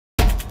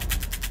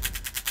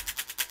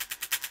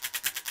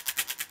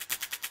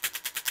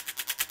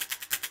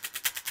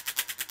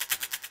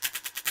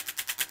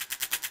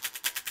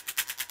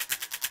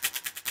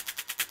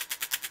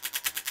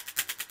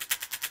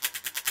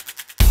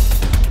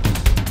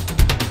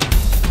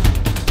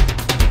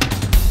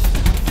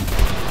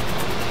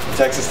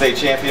Texas State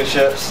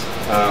Championships,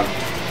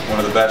 one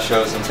of the best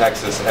shows in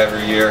Texas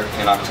every year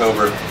in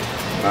October.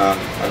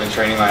 I've been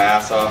training my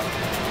ass off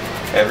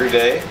every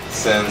day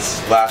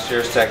since last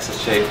year's Texas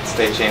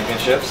State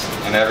Championships,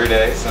 and every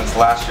day since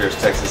last year's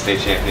Texas State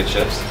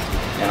Championships.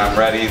 And I'm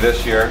ready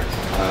this year,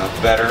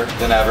 better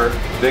than ever,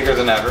 bigger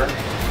than ever,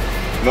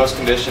 most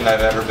conditioned I've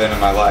ever been in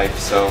my life.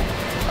 So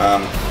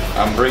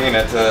I'm bringing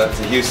it to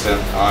Houston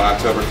on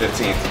October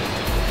 15th.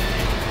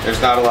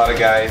 There's not a lot of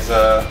guys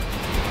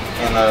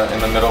in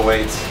the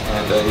middleweights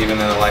and even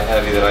in the light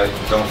heavy that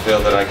I don't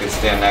feel that I could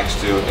stand next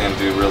to and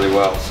do really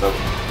well. So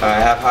I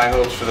have high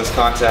hopes for this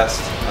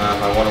contest.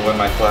 I want to win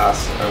my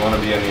class. I want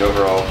to be in the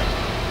overall.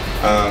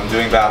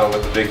 Doing battle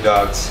with the big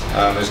dogs.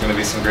 There's going to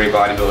be some great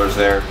bodybuilders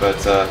there, but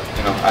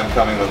you know, I'm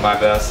coming with my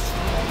best,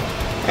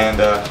 and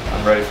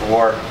I'm ready for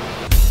war.